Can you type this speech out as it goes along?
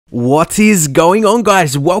What is going on,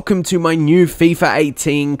 guys? Welcome to my new FIFA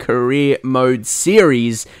 18 career mode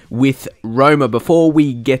series with Roma. Before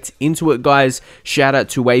we get into it, guys, shout out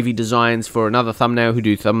to Wavy Designs for another thumbnail who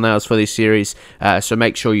do thumbnails for this series. So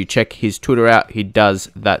make sure you check his Twitter out. He does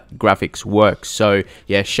that graphics work. So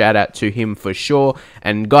yeah, shout out to him for sure.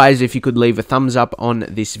 And guys, if you could leave a thumbs up on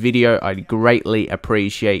this video, I'd greatly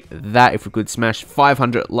appreciate that. If we could smash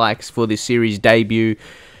 500 likes for this series debut,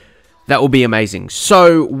 that will be amazing.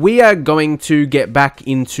 So we are going to get back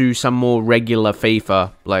into some more regular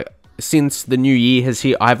FIFA. Like, since the new year has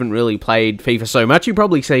hit, I haven't really played FIFA so much. You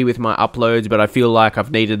probably see with my uploads, but I feel like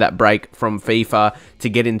I've needed that break from FIFA to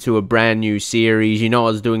get into a brand new series. You know,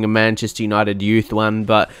 I was doing a Manchester United youth one,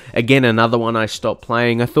 but again, another one I stopped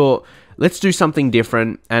playing. I thought, let's do something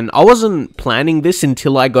different. And I wasn't planning this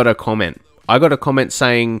until I got a comment. I got a comment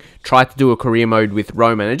saying, try to do a career mode with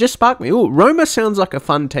Roma, and it just sparked me. Oh, Roma sounds like a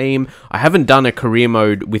fun team. I haven't done a career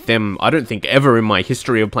mode with them, I don't think, ever in my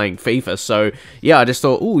history of playing FIFA. So, yeah, I just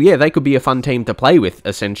thought, oh, yeah, they could be a fun team to play with,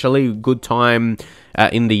 essentially. Good time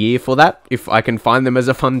in the year for that, if I can find them as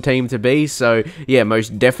a fun team to be. So, yeah,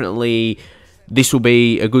 most definitely this will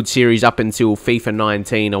be a good series up until FIFA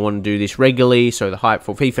 19. I want to do this regularly, so the hype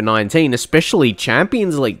for FIFA 19, especially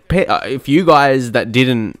Champions League. If you guys that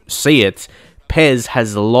didn't see it, PES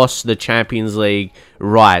has lost the Champions League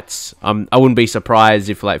rights. I wouldn't be surprised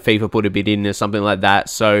if like FIFA put a bit in or something like that.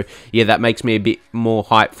 So yeah, that makes me a bit more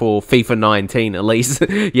hype for FIFA 19 at least.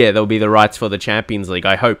 Yeah, there'll be the rights for the Champions League.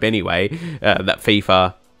 I hope anyway that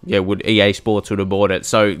FIFA, yeah, EA Sports would have bought it.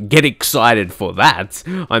 So get excited for that.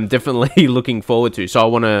 I'm definitely looking forward to. So I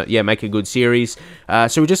want to, yeah, make a good series.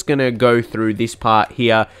 So we're just going to go through this part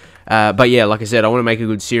here. But yeah, like I said, I want to make a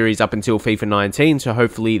good series up until FIFA 19. So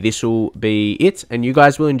hopefully this will be it and you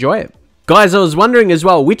guys will enjoy it. Guys, I was wondering as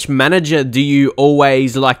well, which manager do you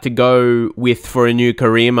always like to go with for a new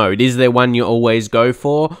career mode? Is there one you always go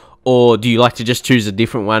for? Or do you like to just choose a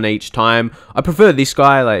different one each time? I prefer this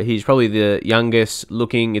guy. Like, he's probably the youngest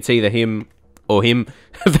looking. It's either him or him.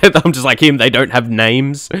 I'm just like him. They don't have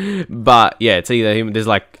names. But yeah, it's either him. There's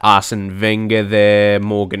like Arsene Wenger there,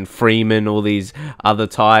 Morgan Freeman, all these other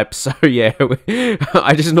types. So yeah,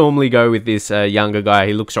 I just normally go with this younger guy.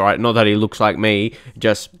 He looks alright. Not that he looks like me,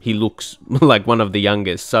 just he looks like one of the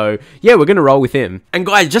youngest. So yeah, we're going to roll with him. And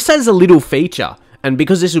guys, just as a little feature, and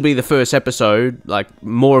because this will be the first episode, like,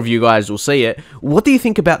 more of you guys will see it, what do you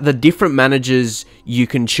think about the different managers you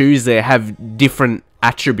can choose there have different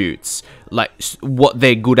attributes? Like, what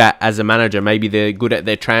they're good at as a manager. Maybe they're good at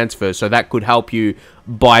their transfers, so that could help you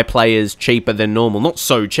buy players cheaper than normal. Not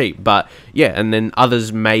so cheap, but yeah, and then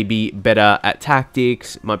others may be better at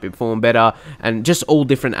tactics, might perform better, and just all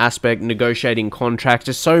different aspects, negotiating contracts,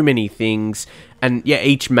 just so many things. And yeah,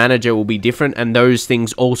 each manager will be different, and those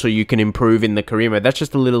things also you can improve in the career mode. That's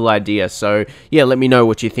just a little idea. So yeah, let me know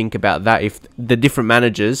what you think about that. If the different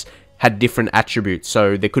managers had different attributes,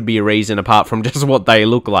 so there could be a reason apart from just what they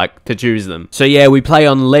look like to choose them. So yeah, we play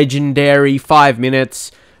on legendary, 5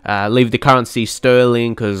 minutes. Leave the currency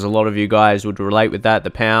sterling, because a lot of you guys would relate with that, the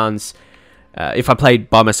pounds. If I played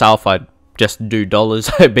by myself, I'd just do dollars,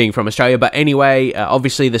 being from Australia. But anyway,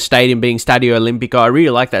 obviously the stadium being Stadio Olimpico, I really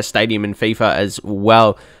like that stadium in FIFA as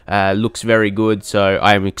well. Looks very good, so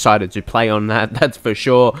I am excited to play on that, that's for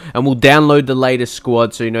sure. And we'll download the latest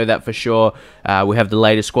squad, so you know that for sure. We have the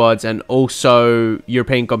latest squads, and also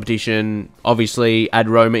European competition. Obviously, add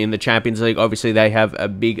Roma in the Champions League. Obviously, they have a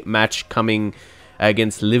big match coming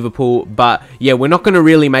against Liverpool. But yeah, we're not going to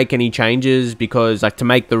really make any changes, because like, to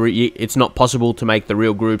make it's not possible to make the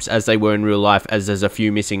real groups as they were in real life, as there's a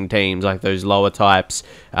few missing teams, like those lower types,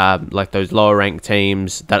 like those lower ranked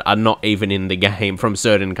teams that are not even in the game from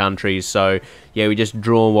certain countries. So yeah, we just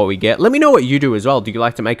draw what we get. Let me know what you do as well. Do you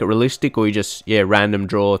like to make it realistic, or you just, yeah, random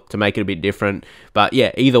draw to make it a bit different? But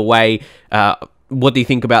yeah, either way, what do you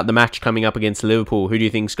think about the match coming up against Liverpool? Who do you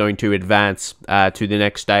think is going to advance to the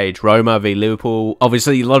next stage? Roma v Liverpool.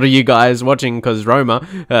 Obviously, a lot of you guys watching because Roma,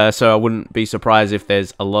 so I wouldn't be surprised if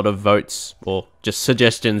there's a lot of votes or just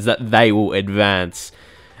suggestions that they will advance.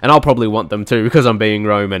 And I'll probably want them too, because I'm being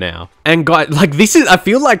Roma now. And guys, like, this is, I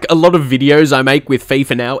feel like a lot of videos I make with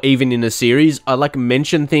FIFA now, even in a series, I like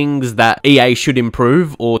mention things that EA should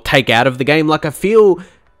improve or take out of the game. Like, I feel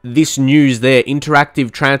this news there, interactive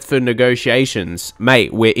transfer negotiations.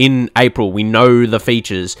 Mate, we're in April. We know the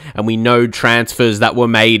features, and we know transfers that were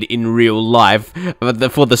made in real life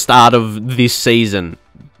for the start of this season.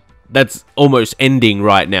 That's almost ending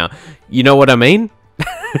right now. You know what I mean?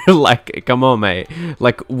 Like, come on, mate.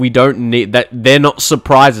 Like, we don't need that. They're not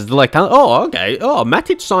surprises. They're like, oh, okay. Oh,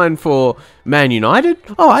 Matic signed for Man United?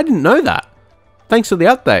 Oh, I didn't know that. Thanks for the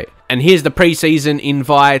update. And here's the preseason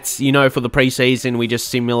invites. You know, for the preseason, we just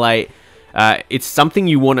simulate. It's something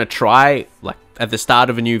you want to try, like, at the start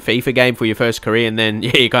of a new FIFA game for your first career, and then,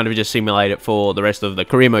 yeah, you kind of just simulate it for the rest of the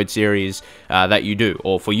career mode series that you do,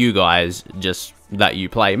 or for you guys, just that you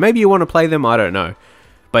play. Maybe you want to play them, I don't know.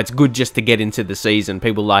 But it's good just to get into the season.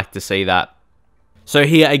 People like to see that. So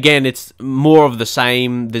here, again, it's more of the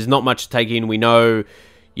same. There's not much to take in. We know,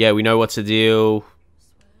 yeah, we know what's the deal.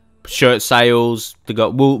 Shirt sales.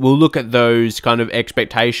 We'll look at those kind of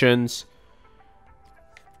expectations.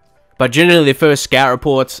 But generally, the first scout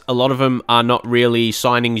reports, a lot of them are not really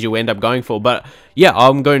signings you end up going for. But yeah,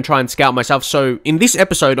 I'm going to try and scout myself. So in this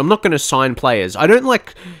episode, I'm not going to sign players. I don't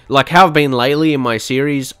like how I've been lately in my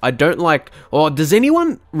series. I don't like... Or does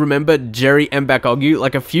anyone remember Jerry Mbakoglu?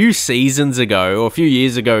 Like a few seasons ago, or a few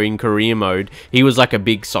years ago in career mode, he was like a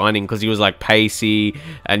big signing because he was like pacey.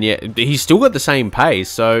 And yeah, he's still got the same pace.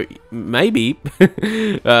 So maybe.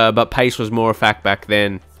 But pace was more a fact back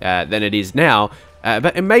then than it is now.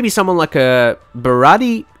 But maybe someone like a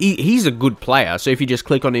Berardi, he's a good player. So if you just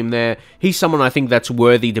click on him there, he's someone I think that's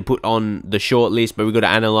worthy to put on the short list. But we've got to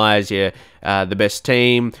analyze, yeah, the best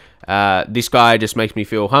team. This guy just makes me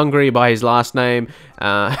feel hungry by his last name.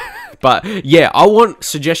 But yeah, I want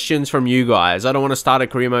suggestions from you guys. I don't want to start a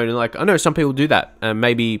career mode and like, I know some people do that.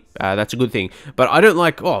 Maybe that's a good thing. But I don't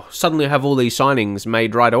like, oh, suddenly have all these signings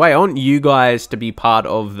made right away. I want you guys to be part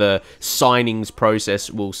of the signings process.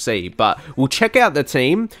 We'll see. But we'll check out the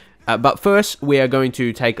team. But first, we are going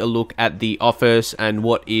to take a look at the offers and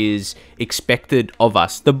what is expected of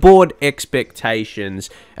us. The board expectations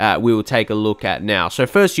we will take a look at now. So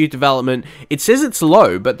first, youth development. It says it's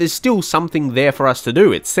low, but there's still something there for us to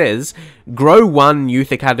do. It says, grow one youth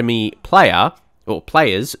academy player or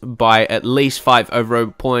players by at least 5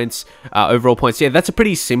 overall points. Yeah, that's a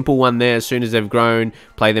pretty simple one there. As soon as they've grown,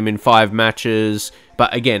 play them in 5 matches.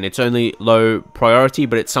 But again, it's only low priority,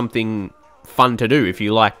 but it's something fun to do. If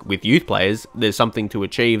you like with youth players, there's something to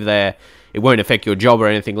achieve there. It won't affect your job or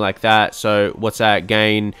anything like that. So what's that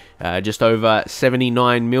gain? Just over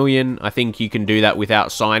 79 million. I think you can do that without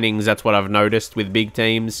signings. That's what I've noticed with big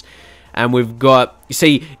teams. And we've got, you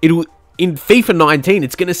see, it'll in FIFA 19,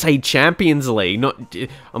 it's going to say Champions League. Not,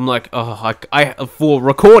 I'm like, oh, for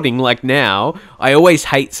recording like now, I always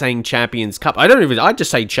hate saying Champions Cup. I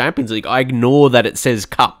just say Champions League. I ignore that it says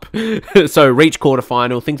Cup. So reach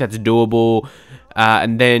quarterfinal, think that's doable.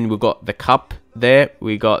 And then we've got the Cup there.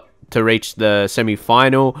 We got to reach the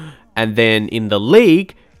semi-final. And then in the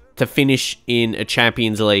league, to finish in a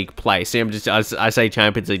Champions League place. See, I say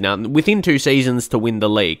Champions League now. Within 2 seasons to win the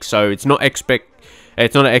league. So it's not an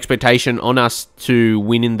expectation on us to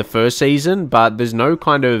win in the first season, but there's no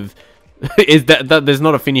kind of... there's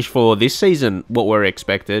not a finish for this season, what we're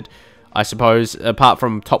expected, I suppose, apart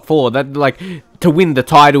from top 4. That, like, to win the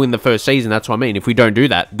title in the first season, that's what I mean. If we don't do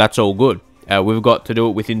that, that's all good. We've got to do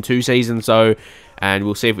it within 2 seasons, so... And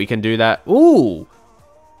we'll see if we can do that. Ooh!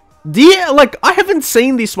 Yeah, like, I haven't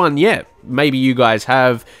seen this one yet. Maybe you guys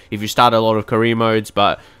have, if you start a lot of career modes,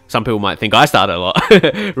 but... Some people might think I started a lot.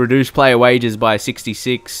 Reduce player wages by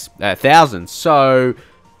 66,000. So,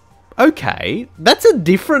 okay. That's a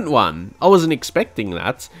different one. I wasn't expecting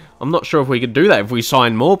that. I'm not sure if we could do that if we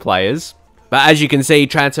sign more players. But as you can see,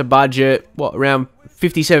 transfer budget, what, around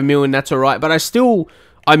 57 million, that's alright. But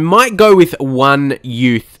I might go with one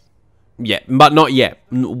youth. Yeah, but not yet.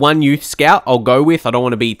 One youth scout I'll go with. I don't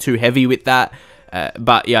want to be too heavy with that.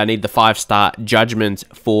 But yeah, I need the 5-star judgment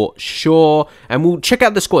for sure. And we'll check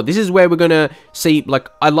out the squad. This is where we're going to see, like,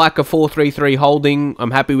 I like a 4-3-3 holding.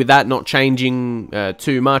 I'm happy with that, not changing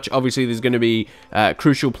too much. Obviously, there's going to be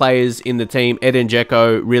crucial players in the team. Eden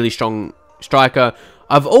Dzeko, really strong striker.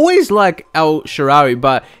 I've always liked El Shaarawy,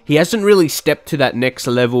 but he hasn't really stepped to that next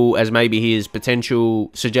level as maybe his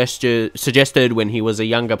potential suggested when he was a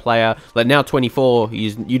younger player. Like now 24,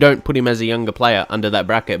 you don't put him as a younger player under that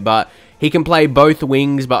bracket, but he can play both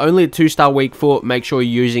wings, but only a 2-star weak foot. Make sure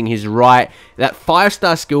you're using his right. That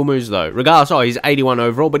 5-star skill moves though, regardless, he's 81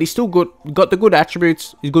 overall, but he's still good. Got the good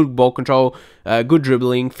attributes. He's good ball control, good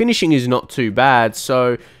dribbling. Finishing is not too bad,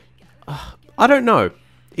 so I don't know.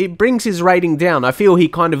 It brings his rating down. I feel he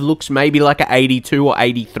kind of looks maybe like an 82 or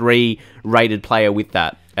 83 rated player with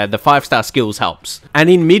that. The 5-star skills helps. And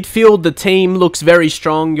in midfield, the team looks very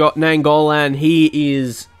strong. Nangolan, he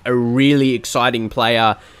is a really exciting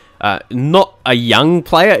player. Not a young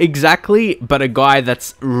player exactly, but a guy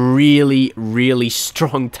that's really, really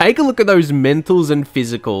strong. Take a look at those mentals and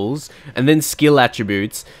physicals, and then skill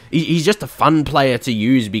attributes. He's just a fun player to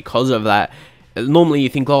use because of that. Normally you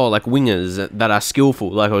think, oh, like wingers that are skillful,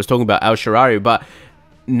 like I was talking about El Shaarawy, but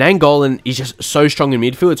Nainggolan is just so strong in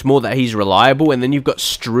midfield. It's more that he's reliable. And then you've got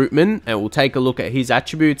Strootman, and we'll take a look at his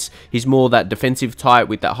attributes. He's more that defensive type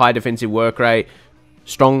with that high defensive work rate.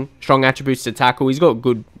 Strong attributes to tackle. He's got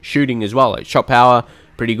good shooting as well. Like shot power,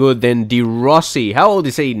 pretty good. Then De Rossi, how old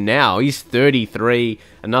is he now? He's 33.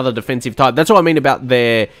 Another defensive type. That's what I mean about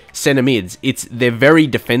their centre mids. They're very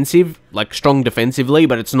defensive, like strong defensively,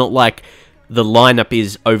 but it's not like the lineup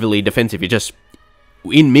is overly defensive. You're just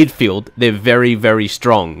in midfield, they're very, very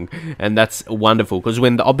strong, and that's wonderful, because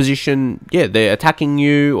when the opposition, they're attacking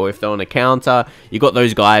you, or if they're on a counter, you got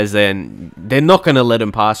those guys, then they're not going to let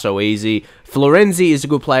them pass so easy. Florenzi is a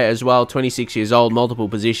good player as well, 26 years old, multiple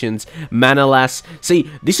positions. Manolas, see,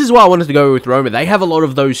 this is why I wanted to go with Roma. They have a lot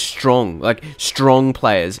of those strong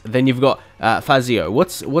players. Then you've got Fazio.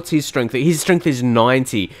 What's his strength? His strength is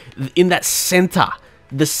 90. In that center,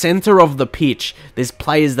 the center of the pitch, there's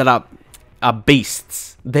players that are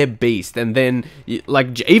beasts. They're beasts. And then,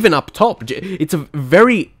 like, even up top, it's a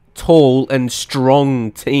very tall and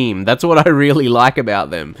strong team. That's what I really like about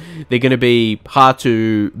them. They're going to be hard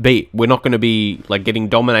to beat. We're not going to be, like, getting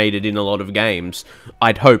dominated in a lot of games,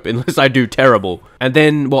 I'd hope, unless I do terrible. And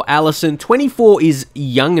then, well, Allison, 24 is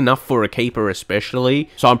young enough for a keeper especially.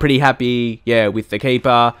 So I'm pretty happy, with the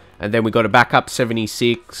keeper. And then we got a backup,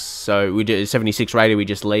 76. So we do 76 rated, we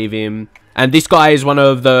just leave him. And this guy is one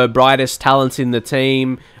of the brightest talents in the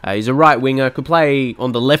team. He's a right winger, could play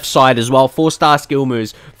on the left side as well. 4-star skill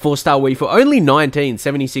moves, 4-star weave, only 19,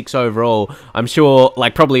 76 overall. I'm sure,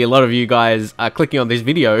 like, probably a lot of you guys are clicking on this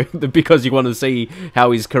video because you want to see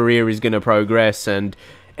how his career is going to progress. And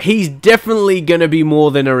he's definitely going to be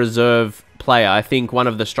more than a reserve player. I think one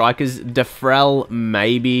of the strikers, Defrel,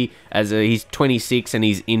 maybe, as he's 26 and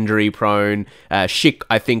he's injury prone. Schick,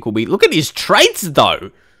 I think, will be... Look at his traits,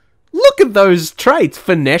 though. Look at those traits.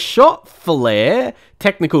 Finesse shot, flair,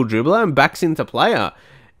 technical dribbler, and backs into player.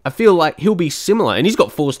 I feel like he'll be similar. And he's got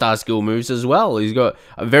 4-star skill moves as well. He's got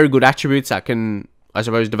very good attributes that can, I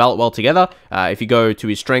suppose, develop well together. If you go to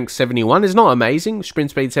his strength, 71 is not amazing.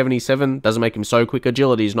 Sprint speed, 77. Doesn't make him so quick.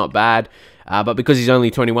 Agility is not bad. But because he's only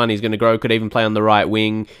 21, he's going to grow. Could even play on the right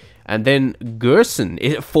wing. And then Gerson,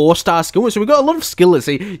 4-star skill. So we've got a lot of skill.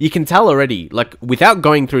 See, you can tell already, like, without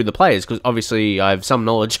going through the players, because obviously I have some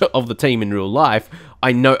knowledge of the team in real life.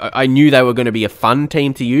 I knew they were going to be a fun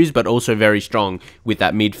team to use, but also very strong with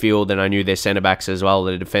that midfield, and I knew their centre-backs as well,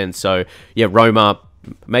 their defence. So, yeah, Roma,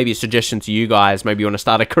 maybe a suggestion to you guys, maybe you want to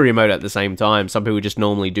start a career mode at the same time. Some people just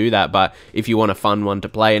normally do that, but if you want a fun one to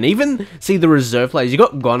play, and even see the reserve players, you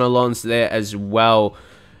got Gonalons there as well.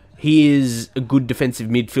 He is a good defensive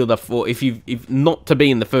midfielder for if not to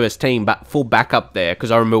be in the first team, but full backup there.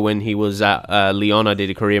 Because I remember when he was at Lyon, I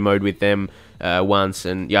did a career mode with them once,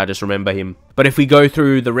 and yeah, I just remember him. But if we go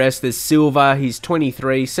through the rest, there's Silva. He's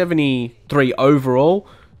 23, 73 overall.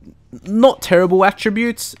 Not terrible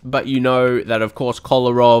attributes, but you know that, of course,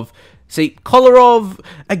 Kolarov. See, Kolarov,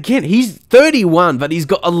 again, he's 31, but he's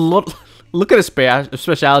got a lot... Look at his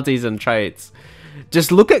specialities and traits. Just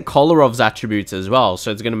look at Kolarov's attributes as well,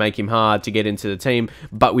 so it's going to make him hard to get into the team,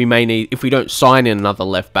 but we may need, if we don't sign in another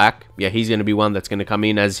left back, he's going to be one that's going to come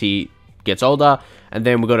in as he gets older, and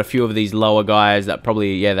then we've got a few of these lower guys that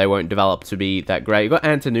probably, they won't develop to be that great. You've got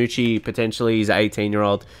Antonucci, potentially, he's an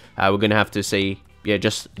 18-year-old, we're going to have to see,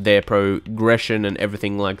 just their progression and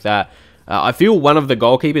everything like that. I feel one of the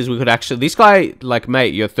goalkeepers we could actually... This guy, like,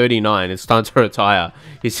 mate, you're 39. It's time to retire.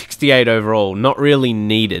 He's 68 overall. Not really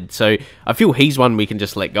needed. So I feel he's one we can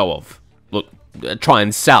just let go of. Look, try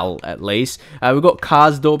and sell, at least. We've got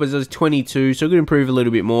Karsdorp as 22, so we could improve a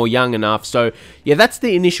little bit more. Young enough. So, yeah, that's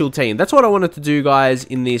the initial team. That's what I wanted to do, guys,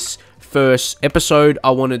 in this first episode.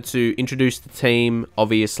 I wanted to introduce the team,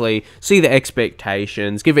 obviously, see the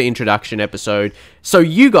expectations, give an introduction episode, so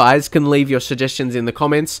you guys can leave your suggestions in the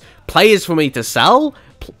comments, players for me to sell,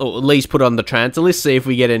 or at least put on the transfer list, see if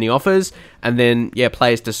we get any offers, and then,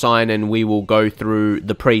 players to sign, and we will go through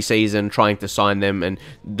the pre-season trying to sign them, and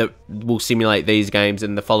we'll simulate these games,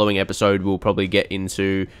 and the following episode we'll probably get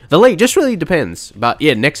into the league. Just really depends. But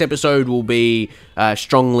yeah, next episode will be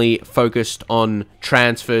strongly focused on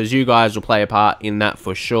transfers. You guys will play a part in that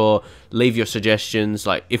for sure. Leave your suggestions.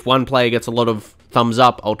 Like, if one player gets a lot of thumbs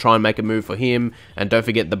up, I'll try and make a move for him. And don't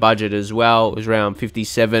forget the budget as well. It was around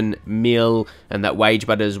 57 mil, and that wage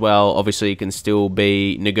budget as well. Obviously, it can still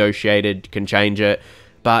be negotiated, can change it.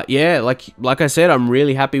 But yeah, like I said, I'm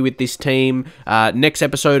really happy with this team. Next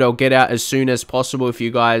episode I'll get out as soon as possible. If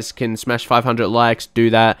you guys can smash 500 likes, do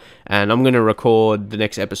that. And I'm going to record the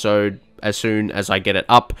next episode as soon as I get it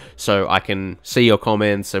up, so I can see your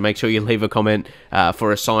comments. So make sure you leave a comment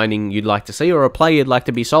for a signing you'd like to see, or a player you'd like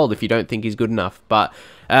to be sold if you don't think he's good enough. But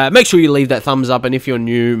Make sure you leave that thumbs up, and if you're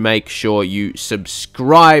new, make sure you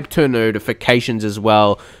subscribe, turn notifications as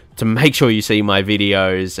well to make sure you see my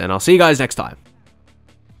videos, and I'll see you guys next time.